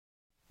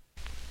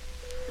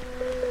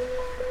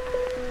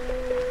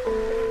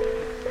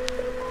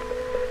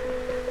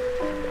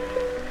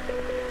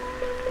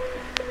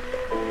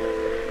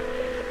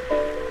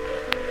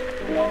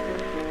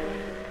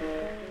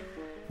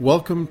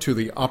Welcome to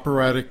the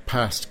Operatic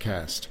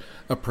Pastcast,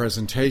 a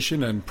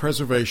presentation and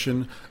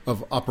preservation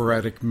of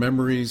operatic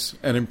memories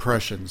and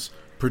impressions,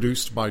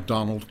 produced by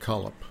Donald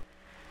Cullip.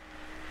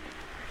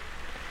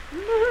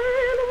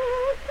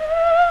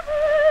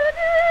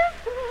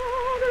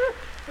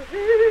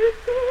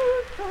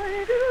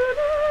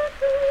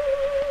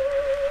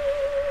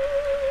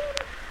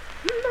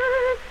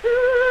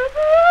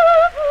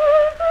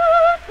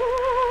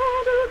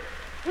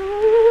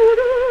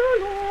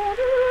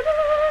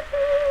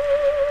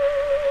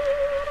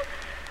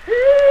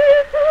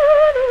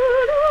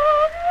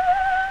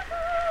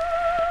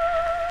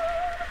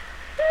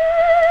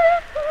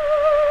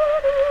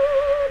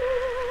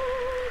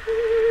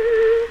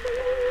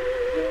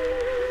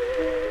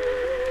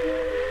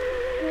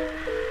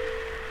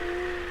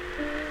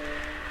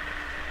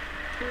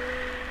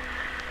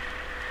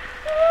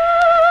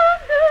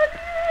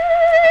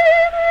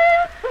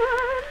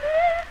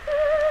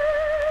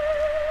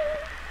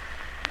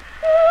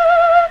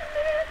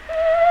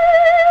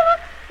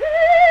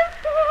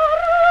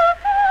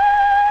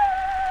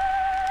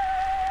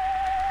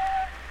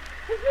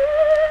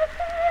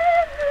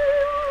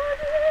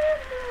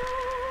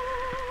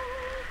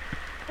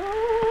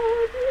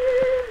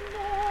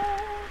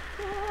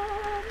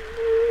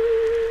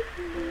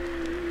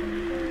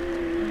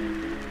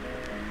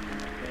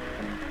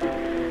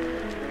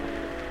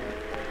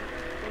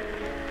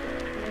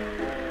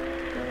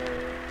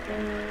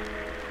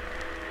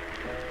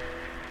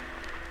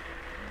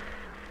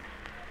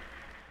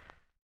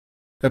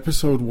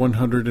 Episode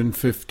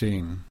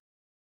 115.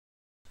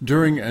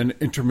 During an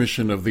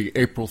intermission of the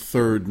April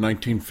 3rd,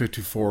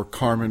 1954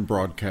 Carmen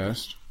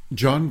broadcast,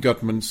 John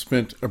Gutman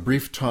spent a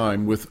brief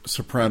time with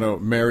soprano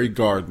Mary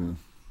Garden.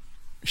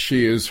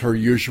 She is her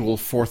usual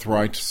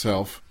forthright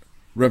self,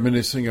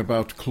 reminiscing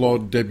about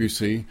Claude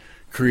Debussy,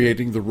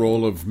 creating the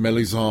role of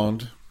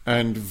Mélisande,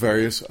 and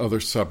various other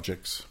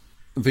subjects.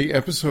 The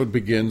episode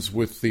begins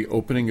with the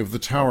opening of the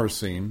tower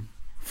scene,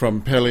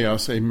 from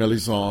Paellas et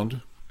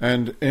Mélisande,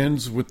 and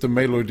ends with the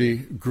melody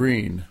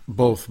Green,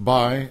 both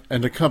by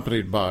and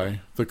accompanied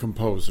by the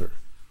composer.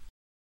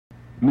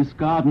 Miss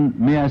Garden,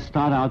 may I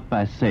start out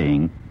by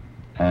saying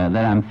that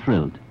I'm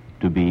thrilled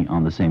to be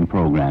on the same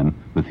program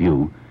with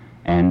you,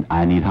 and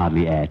I need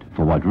hardly add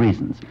for what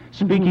reasons.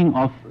 Speaking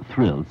of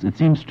thrills, it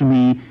seems to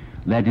me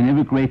that in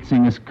every great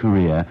singer's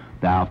career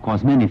there are, of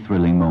course, many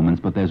thrilling moments,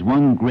 but there's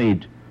one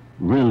great,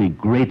 really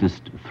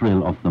greatest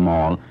thrill of them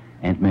all,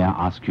 and may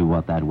I ask you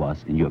what that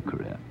was in your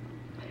career?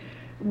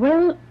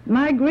 Well,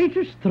 my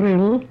greatest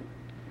thrill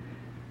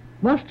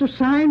was to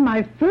sign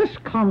my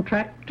first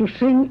contract to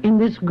sing in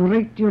this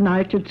great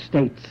United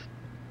States.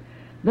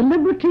 The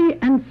liberty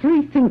and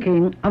free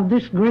thinking of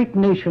this great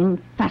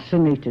nation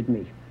fascinated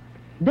me.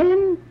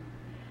 Then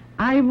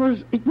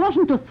it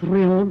wasn't a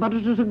thrill, but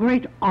it was a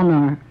great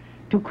honor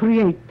to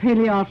create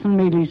Paellas and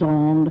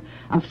Mélisande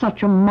of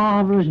such a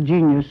marvelous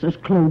genius as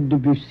Claude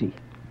Debussy.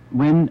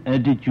 When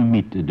did you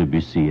meet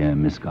Debussy,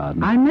 Miss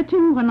Garden? I met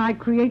him when I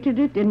created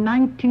it in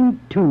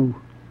 1902.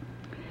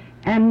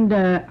 And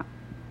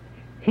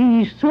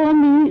he saw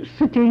me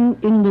sitting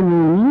in the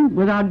room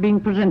without being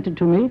presented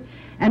to me,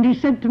 and he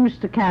said to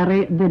Mr.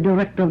 Carey, the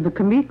director of the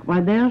comique, "Why,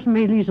 there's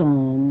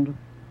Mélisande."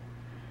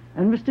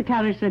 And Mr.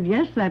 Carey said,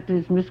 "Yes, that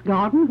is Miss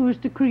Garden who is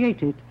to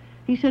create it."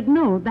 He said,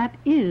 "No, that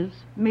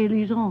is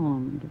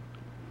Mélisande."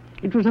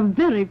 It was a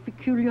very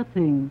peculiar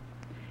thing,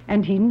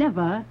 and he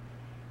never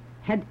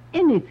had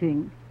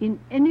anything in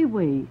any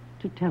way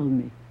to tell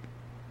me.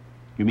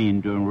 You mean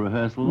during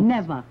rehearsals?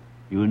 Never.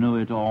 You knew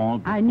it all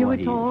before I knew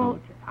it all. told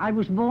you? I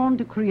was born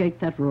to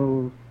create that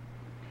role.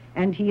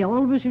 And he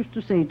always used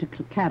to say to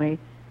Carey,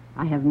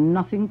 "I have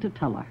nothing to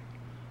tell her."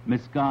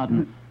 Miss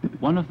Garden,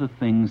 one of the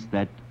things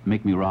that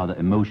make me rather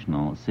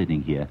emotional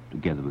sitting here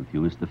together with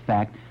you is the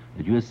fact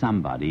that you are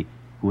somebody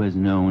who has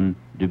known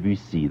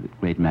Debussy, the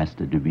great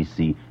master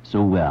Debussy,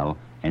 so well,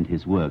 and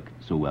his work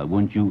so well.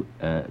 Won't you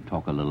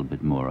talk a little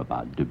bit more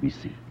about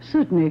Debussy?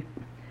 Certainly.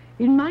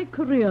 In my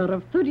career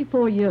of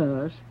 34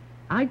 years,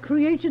 I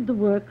created the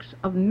works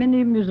of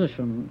many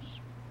musicians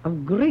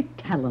of great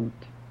talent,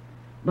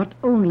 but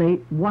only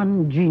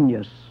one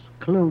genius,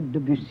 Claude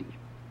Debussy.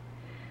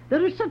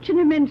 There is such an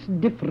immense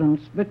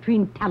difference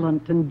between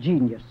talent and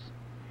genius.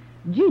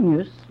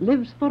 Genius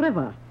lives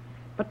forever,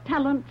 but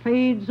talent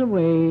fades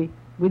away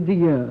with the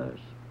years.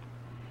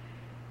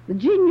 The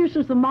genius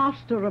is the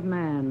master of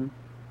man.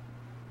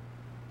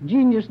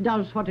 Genius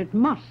does what it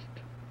must,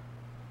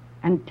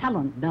 and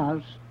talent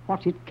does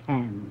what it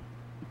can.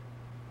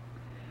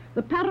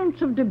 The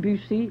parents of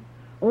Debussy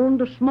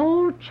owned a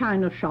small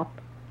china shop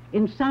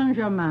in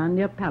Saint-Germain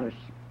near Paris.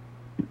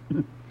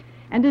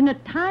 And in a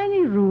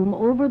tiny room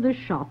over this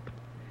shop,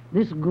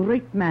 this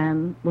great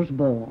man was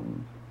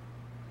born.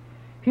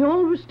 He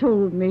always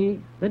told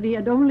me that he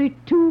had only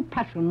two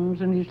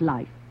passions in his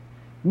life,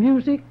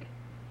 music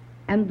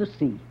and the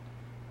sea.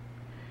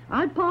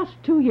 I passed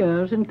 2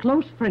 years in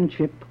close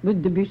friendship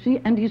with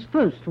Debussy and his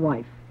first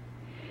wife.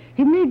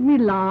 He made me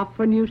laugh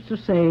when he used to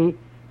say,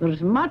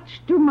 "There's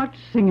much too much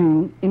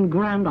singing in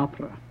grand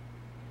opera."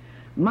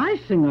 My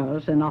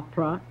singers in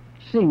opera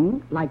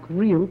sing like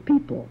real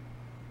people.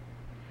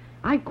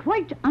 I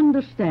quite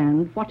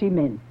understand what he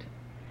meant,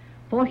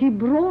 for he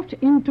brought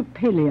into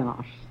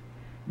Paellas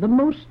the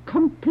most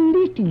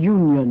complete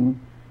union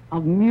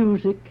of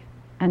music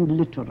and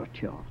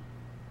literature.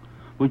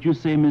 Would you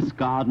say, Miss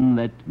Garden,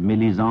 that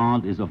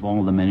Mélisande is, of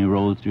all the many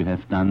roles you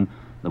have done,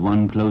 the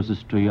one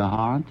closest to your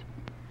heart?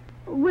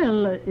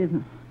 Well,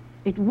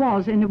 it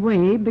was in a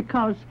way,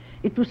 because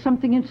it was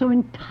something so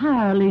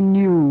entirely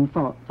new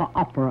for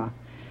opera.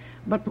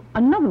 But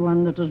another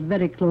one that was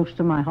very close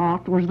to my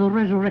heart was The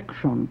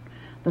Resurrection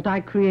that I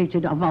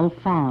created of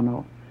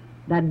Alfano,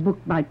 that book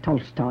by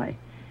Tolstoy.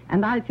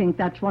 And I think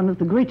that's one of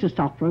the greatest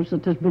operas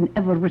that has been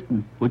ever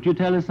written. Would you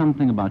tell us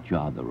something about your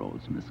other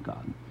roles, Miss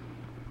Garden?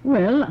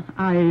 Well,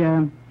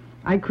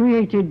 I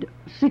created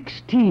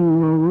 16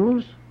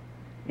 roles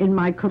in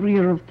my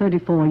career of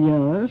 34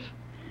 years,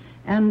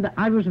 and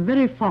I was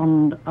very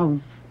fond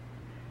of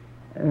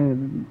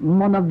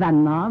Monna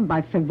Vanna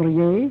by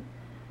Février,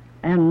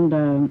 and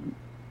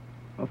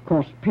of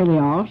course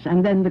Paellas,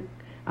 and then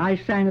I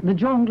sang the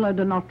Jongleur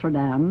de Notre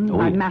Dame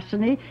by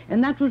Massenet,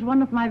 and that was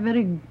one of my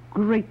very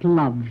great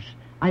loves.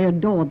 I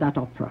adored that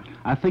opera.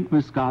 I think,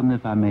 Miss Garden,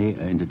 if I may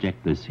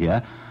interject this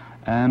here,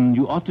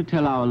 you ought to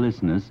tell our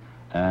listeners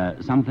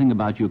something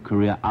about your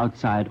career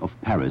outside of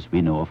Paris.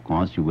 We know, of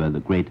course, you were the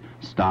great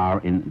star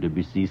in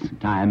Debussy's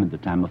time, at the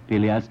time of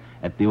Paellas,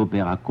 at the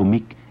Opéra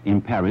Comique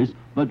in Paris.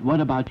 But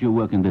what about your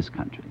work in this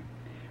country?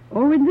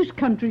 Oh, in this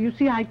country, you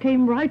see, I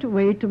came right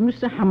away to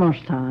Mr.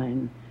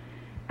 Hammerstein,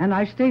 and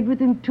I stayed with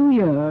him 2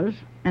 years,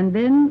 and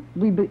then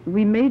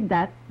we made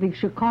that the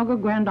Chicago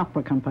Grand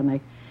Opera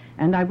Company,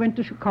 and I went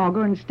to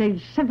Chicago and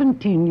stayed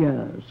 17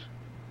 years.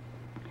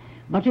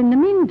 But in the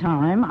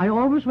meantime, I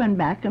always went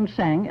back and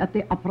sang at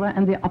the Opera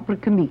and the Opera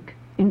Comique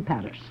in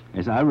Paris.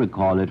 As I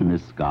recall it,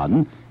 Miss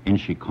Garden, in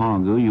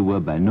Chicago you were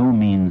by no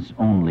means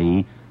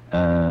only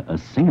a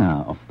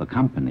singer of the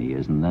company,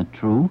 isn't that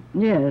true?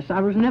 Yes,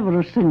 I was never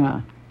a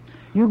singer.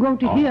 You go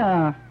to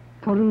hear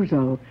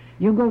Caruso,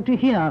 you go to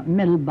hear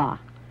Melba,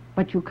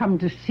 but you come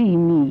to see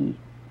me.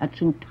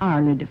 That's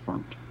entirely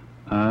different.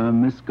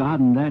 Miss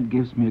Garden, that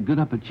gives me a good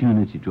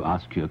opportunity to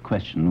ask you a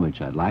question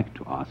which I'd like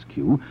to ask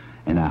you,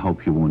 and I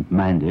hope you won't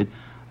mind it.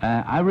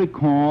 I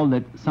recall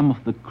that some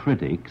of the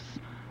critics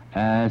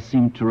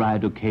seem to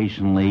write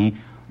occasionally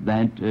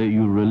that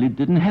you really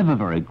didn't have a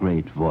very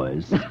great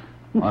voice.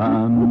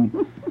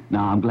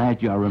 Now, I'm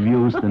glad you are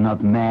amused and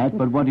not mad,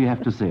 but what do you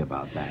have to say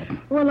about that?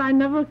 Well, I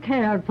never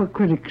cared for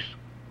critics.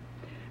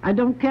 I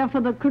don't care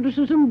for the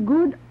criticism,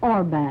 good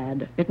or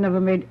bad. It never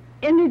made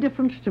any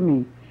difference to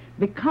me,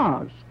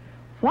 because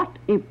what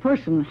a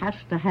person has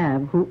to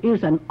have who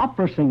is an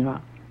opera singer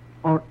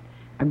or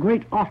a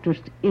great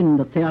artist in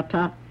the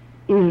theater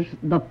is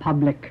the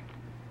public.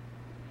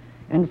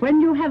 And when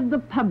you have the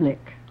public,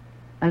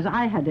 as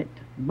I had it,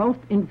 both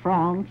in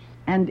France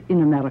and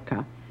in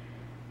America,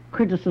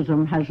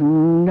 criticism has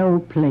no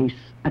place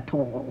at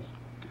all.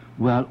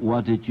 Well,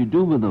 what did you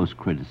do with those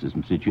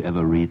criticisms? Did you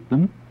ever read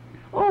them?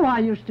 Oh, I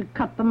used to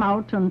cut them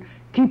out and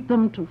keep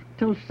them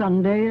till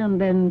Sunday,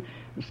 and then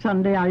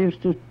Sunday I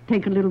used to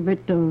take a little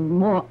bit of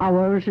more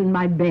hours in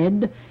my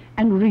bed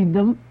and read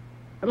them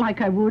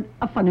like I would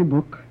a funny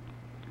book.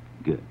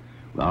 Good.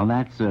 Well,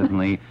 that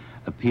certainly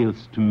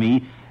appeals to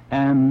me.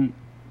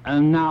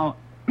 Now,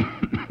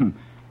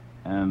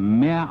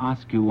 may I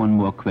ask you one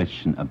more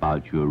question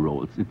about your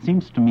roles? It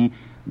seems to me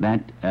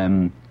that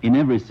in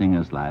every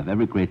singer's life,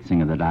 every great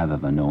singer that I've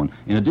ever known,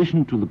 in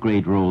addition to the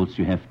great roles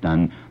you have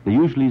done, there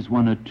usually is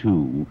one or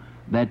two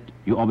that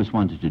you always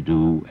wanted to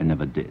do and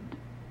never did.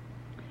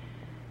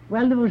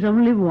 Well, there was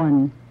only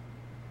one,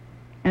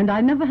 and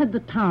I never had the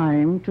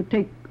time to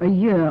take a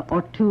year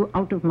or two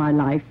out of my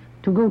life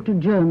to go to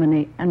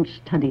Germany and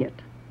study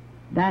it.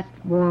 That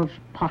was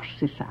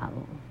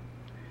Parsifal.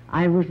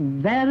 I was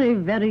very,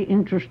 very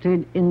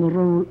interested in the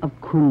role of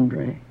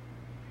Kundry.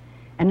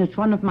 And it's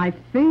one of my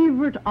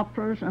favorite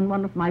operas and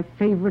one of my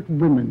favorite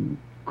women,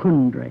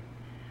 Kundry.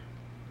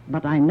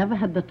 But I never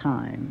had the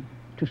time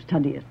to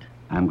study it.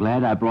 I'm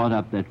glad I brought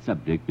up that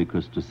subject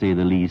because, to say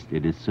the least,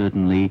 it is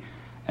certainly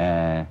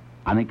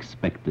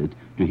unexpected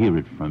to hear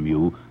it from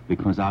you,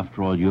 because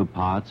after all your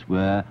parts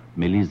were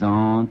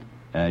Mélisande,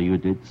 you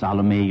did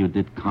Salome, you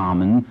did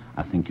Carmen,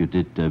 I think you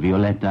did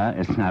Violetta,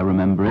 as I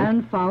remember it.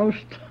 And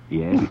Faust.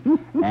 Yes,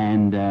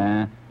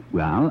 and,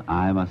 well,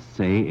 I must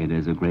say it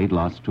is a great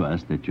loss to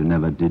us that you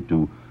never did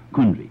do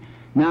Kundry.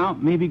 Now,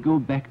 maybe go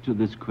back to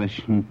this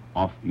question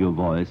of your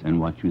voice and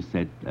what you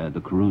said,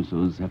 the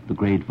Carusos have the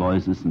great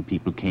voices and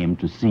people came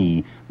to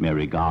see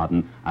Mary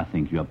Garden. I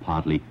think you're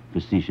partly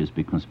facetious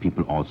because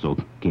people also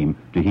came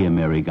to hear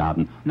Mary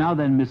Garden. Now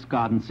then, Miss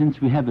Garden,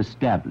 since we have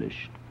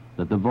established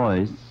that the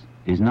voice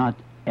is not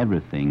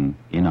everything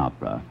in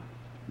opera,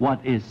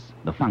 what is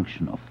the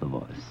function of the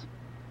voice?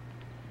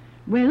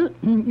 Well,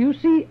 you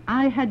see,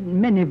 I had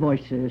many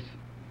voices.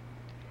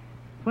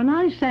 When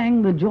I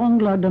sang the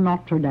Jongleur de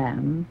Notre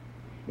Dame,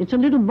 it's a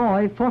little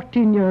boy,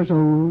 14 years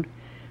old,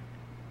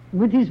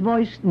 with his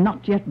voice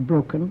not yet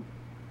broken,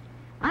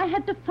 I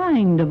had to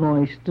find a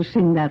voice to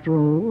sing that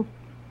role.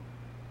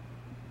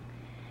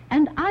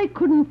 And I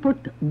couldn't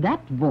put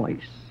that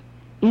voice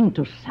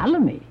into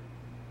Salome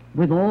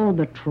with all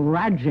the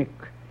tragic,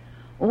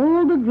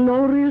 all the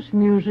glorious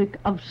music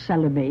of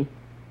Salome.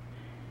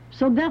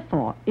 So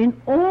therefore,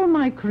 in all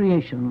my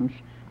creations,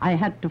 I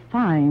had to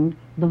find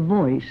the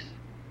voice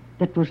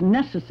that was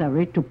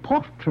necessary to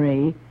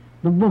portray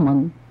the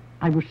woman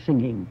I was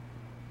singing.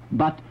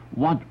 But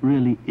what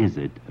really is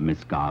it,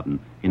 Miss Garden,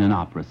 in an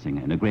opera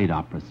singer, in a great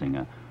opera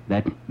singer,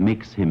 that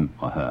makes him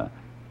or her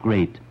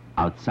great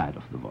outside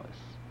of the voice?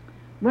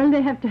 Well,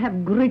 they have to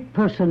have great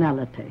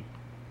personality.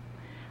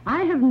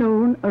 I have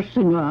known a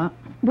singer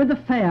with a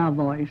fair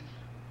voice,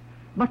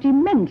 but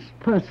immense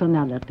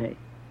personality,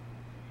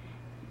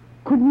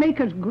 could make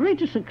as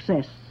great a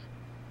success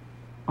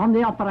on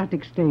the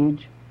operatic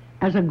stage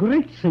as a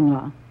great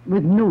singer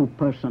with no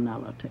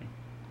personality.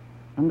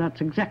 And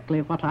that's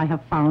exactly what I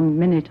have found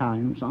many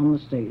times on the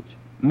stage.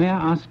 May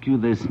I ask you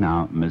this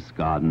now, Miss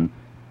Garden?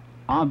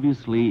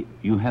 Obviously,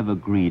 you have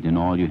agreed in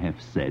all you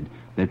have said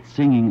that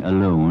singing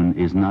alone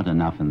is not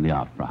enough in the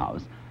opera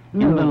house.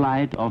 No. In the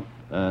light of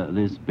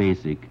this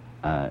basic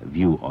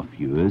view of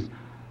yours,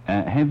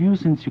 have you,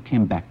 since you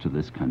came back to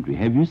this country,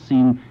 have you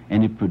seen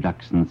any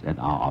productions at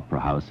our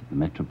opera house, the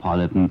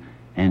Metropolitan?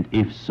 And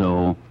if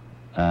so,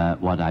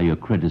 what are your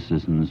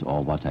criticisms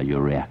or what are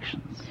your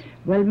reactions?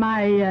 Well,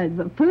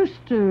 the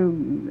first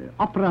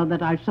opera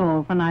that I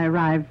saw when I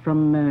arrived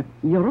from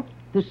Europe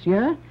this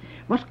year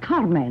was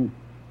Carmen.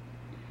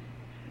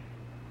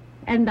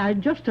 And I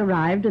just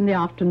arrived in the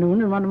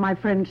afternoon, and one of my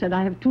friends said,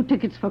 I have 2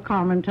 tickets for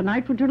Carmen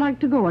tonight. Would you like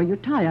to go? Are you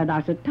tired?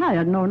 I said,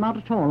 tired? No, not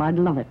at all. I'd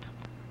love it.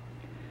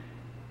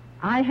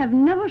 I have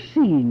never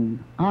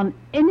seen on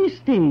any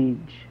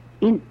stage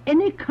in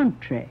any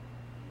country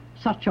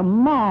such a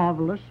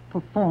marvelous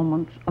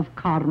performance of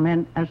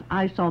Carmen as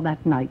I saw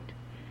that night.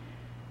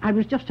 I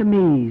was just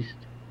amazed.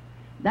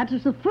 That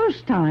is the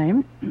first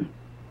time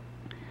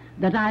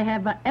that I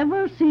have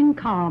ever seen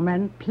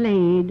Carmen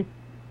played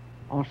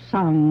or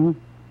sung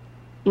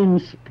in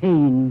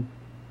Spain.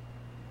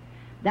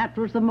 That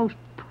was the most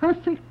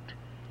perfect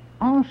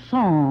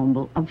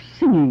ensemble of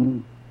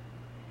singing,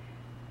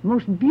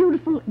 most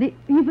beautiful. They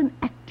even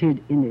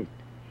acted in it.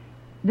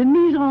 The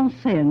mise en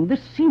scène, the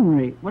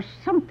scenery, was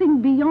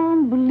something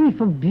beyond belief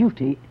of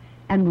beauty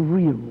and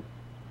real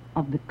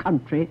of the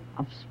country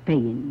of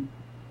Spain.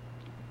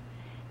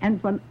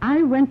 And when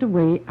I went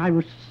away, I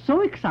was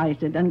so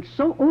excited and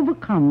so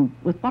overcome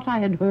with what I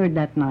had heard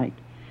that night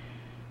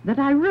that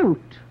I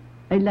wrote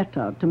a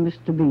letter to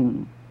Mr.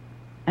 Bean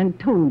and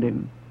told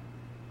him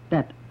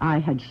that I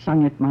had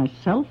sung it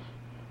myself.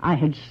 I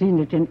had seen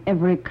it in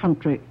every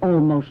country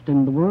almost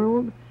in the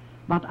world,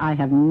 but I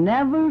have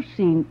never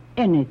seen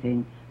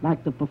anything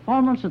like the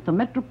performance at the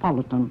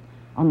Metropolitan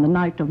on the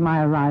night of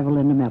my arrival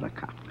in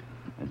America.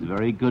 It's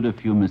very good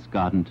of you, Miss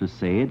Garden, to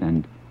say it,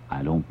 and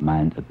I don't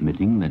mind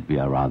admitting that we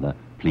are rather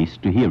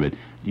pleased to hear it.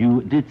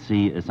 You did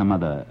see some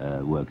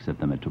other works at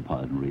the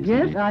Metropolitan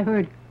recently. Yes, I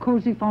heard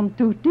Così fan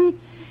tutti,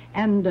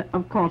 and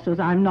of course, as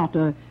I'm not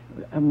a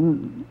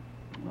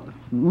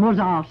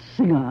Mozart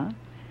singer,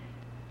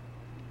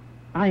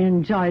 I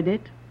enjoyed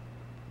it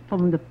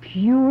from the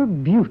pure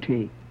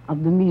beauty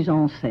of the mise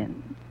en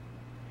scène.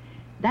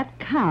 That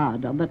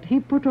card that he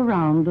put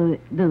around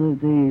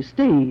the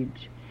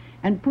stage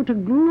and put a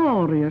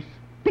glorious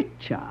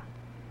picture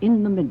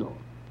in the middle.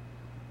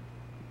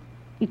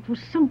 It was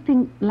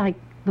something like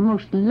the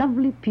most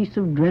lovely piece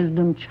of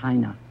Dresden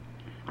china.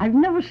 I've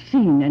never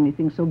seen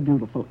anything so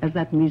beautiful as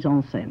that mise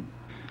en scène.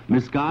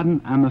 Miss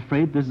Garden, I'm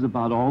afraid this is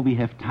about all we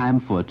have time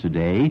for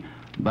today,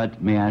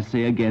 but may I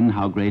say again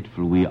how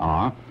grateful we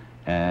are.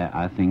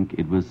 I think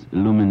it was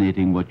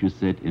illuminating what you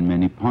said in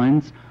many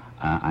points.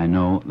 I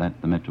know that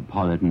the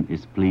Metropolitan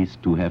is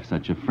pleased to have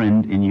such a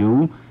friend in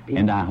you,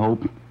 and I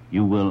hope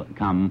you will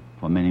come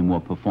for many more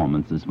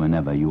performances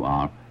whenever you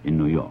are in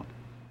New York.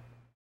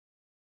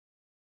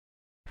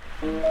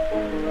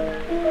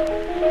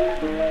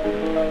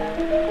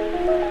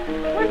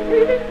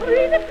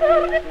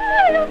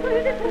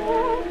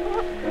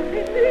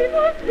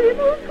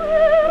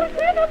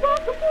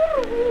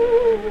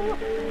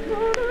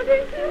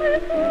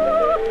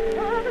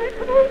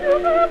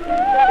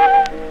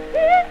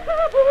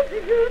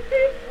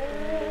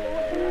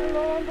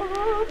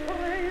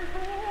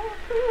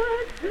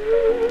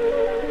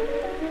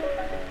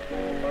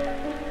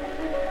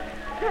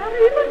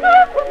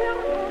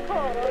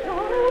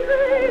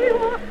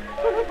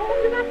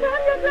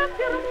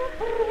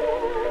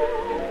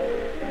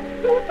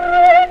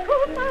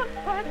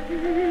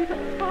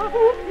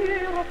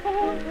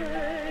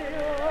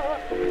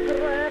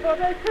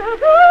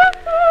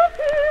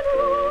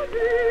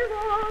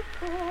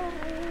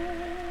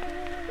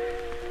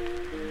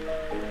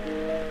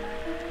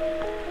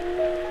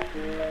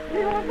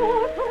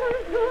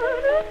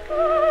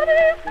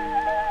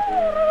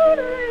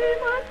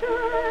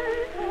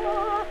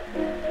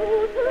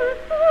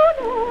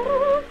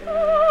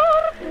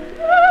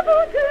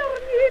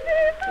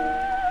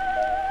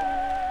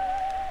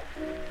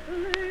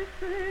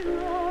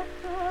 Laissez-la,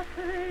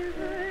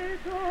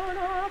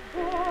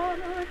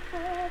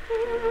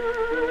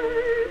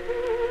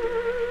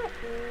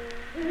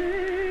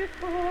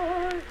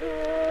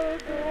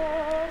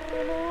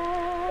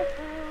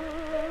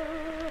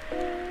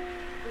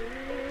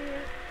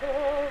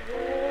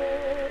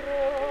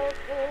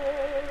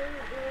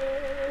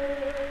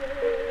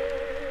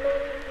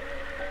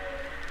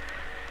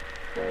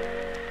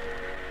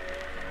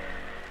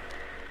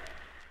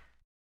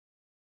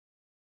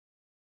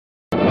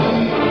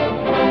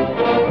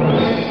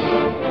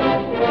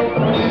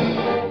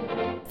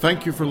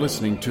 Thank you for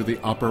listening to the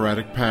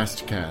Operatic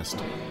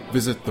Pastcast.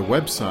 Visit the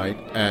website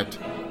at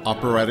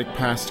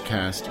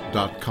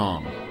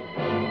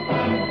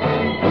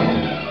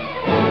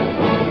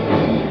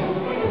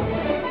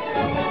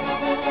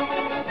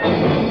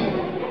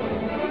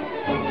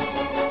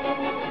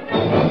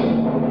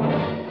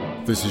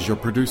This is your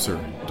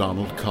producer,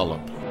 Donald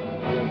Cullop.